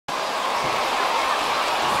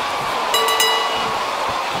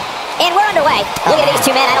Either way, looking at these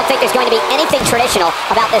two men, I don't think there's going to be anything traditional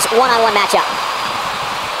about this one-on-one matchup.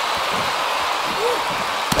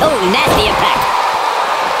 Oh, nasty impact.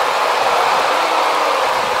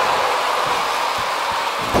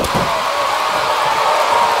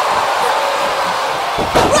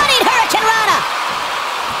 Running Hurricane Rana.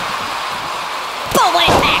 Boom, what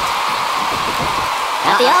impact.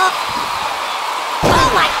 Got the up. Oh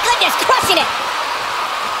my goodness, crushing it.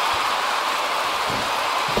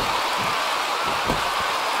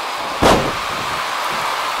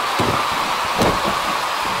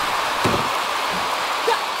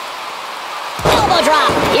 Elbow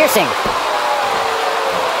drop. Piercing.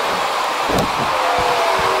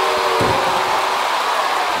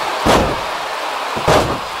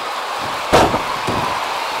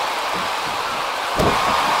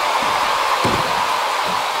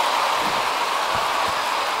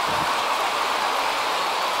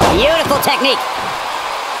 Beautiful technique.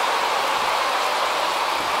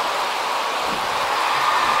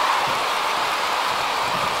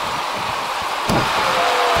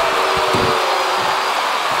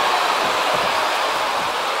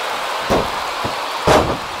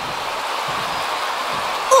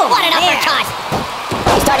 Ooh, what an uppercut!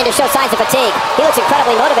 He's starting to show signs of fatigue. He looks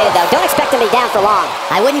incredibly motivated, though. Don't expect him to be down for long.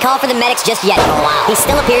 I wouldn't call for the medics just yet for a while. He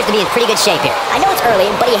still appears to be in pretty good shape here. I know it's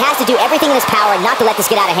early, but he has to do everything in his power not to let this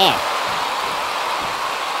get out of hand.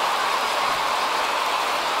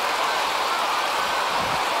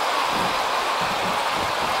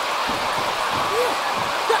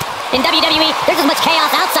 In WWE, there's as much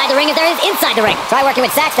chaos outside the ring as there is inside the ring. Try working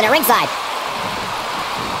with Saxton at ringside.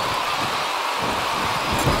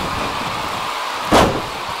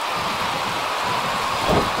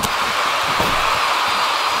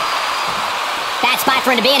 Bad spot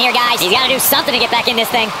for him to be in here, guys. He's got to do something to get back in this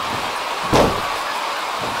thing.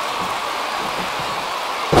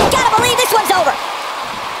 Gotta believe this one's over.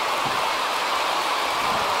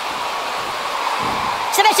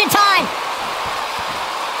 Submission time.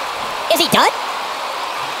 Is he done?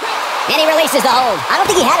 And he releases the hold. I don't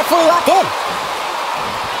think he had it fully locked in.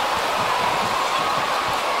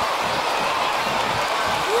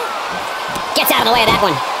 Gets out of the way of that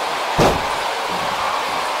one.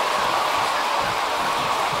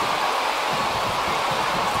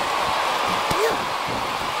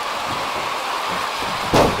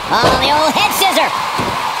 Oh, the old head scissor.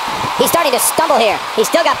 He's starting to stumble here. He's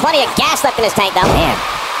still got plenty of gas left in his tank, though. Man.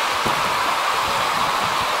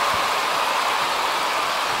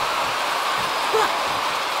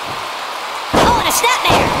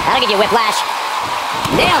 Snapmare! That'll give you whiplash.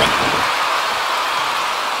 Nailed it!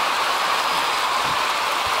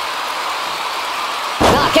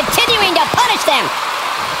 Oh, continuing to punish them!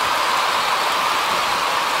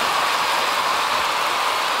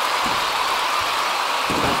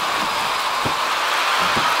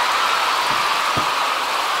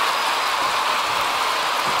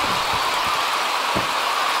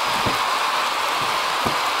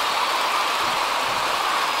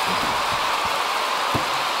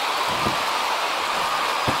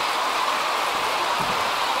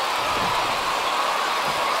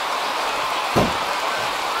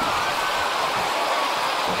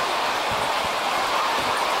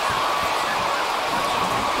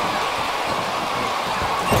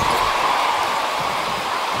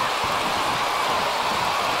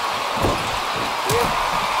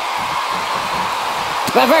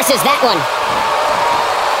 Reverses that one.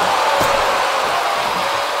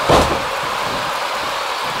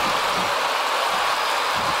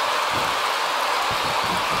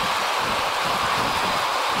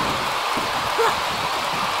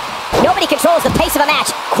 Nobody controls the pace of a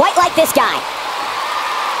match quite like this guy.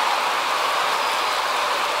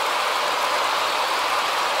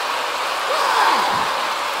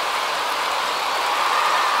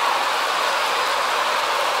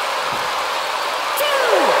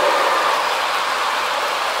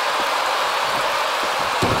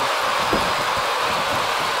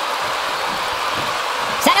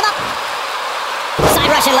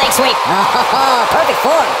 Russian leg sweep. Oh, perfect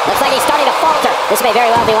form. Looks like he's starting to falter. This may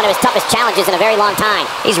very well be one of his toughest challenges in a very long time.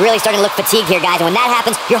 He's really starting to look fatigued here, guys. And when that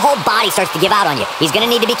happens, your whole body starts to give out on you. He's going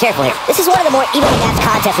to need to be careful here. This is one of the more evenly matched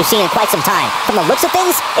contests we've seen in quite some time. From the looks of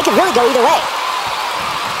things, it could really go either way.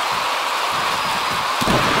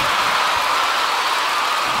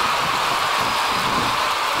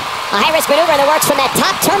 A high-risk maneuver that works from that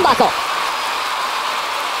top turnbuckle.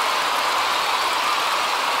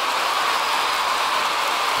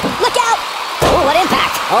 Look out! Oh, what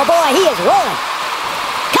impact! Oh boy, he is rolling.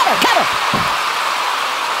 Cover, cover!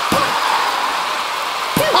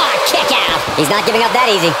 Oh, kick out! He's not giving up that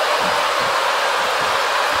easy.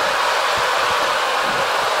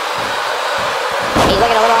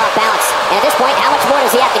 looking a little off balance. And at this point, how much more does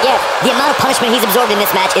he have to give? The amount of punishment he's absorbed in this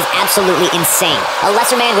match is absolutely insane. A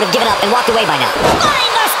lesser man would have given up and walked away by now.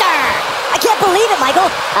 Spinebuster! I can't believe it, Michael.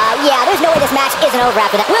 Yeah, there's no way this match isn't over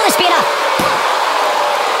after that. Will this be enough?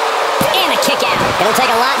 And a kick out. It'll take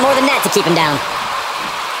a lot more than that to keep him down.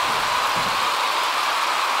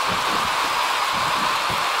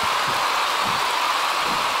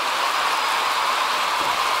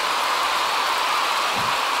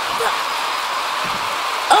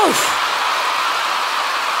 Oof!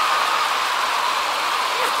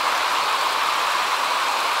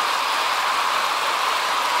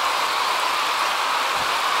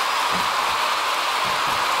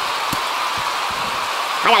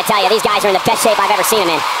 I gotta tell you, these guys are in the best shape I've ever seen them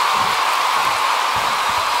in.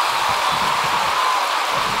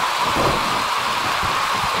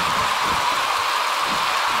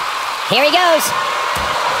 Here he goes.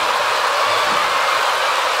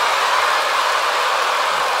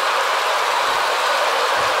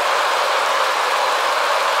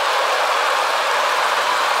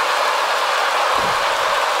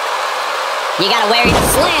 You gotta wear him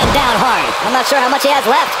slam down hard. I'm not sure how much he has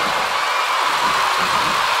left.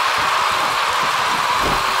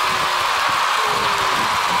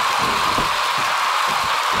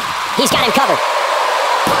 He's got him covered. 2,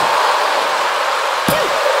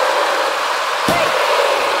 3.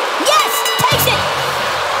 Yes! Takes it!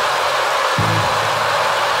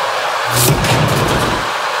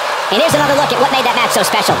 And here's another look at what made that match so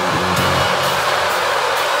special.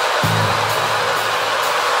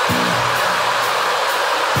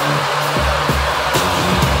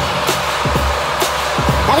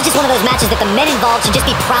 That was just one of those matches that the men involved should just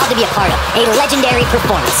be proud to be a part of. A legendary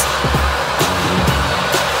performance.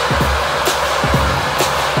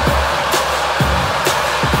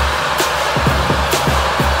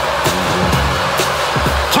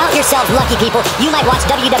 Count yourselves lucky, people. You might watch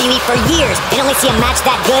WWE for years and only see a match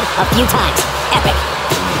that good a few times. Epic.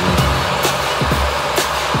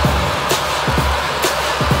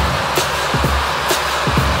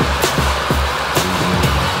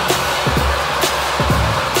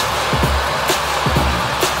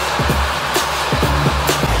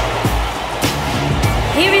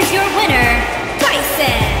 Here is your winner, Tyson.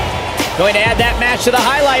 Going to add that match to the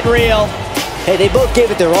highlight reel. Hey, they both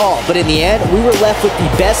gave it their all, but in the end, we were left with the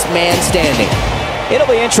best man standing. It'll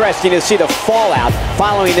be interesting to see the fallout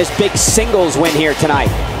following this big singles win here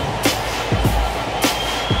tonight.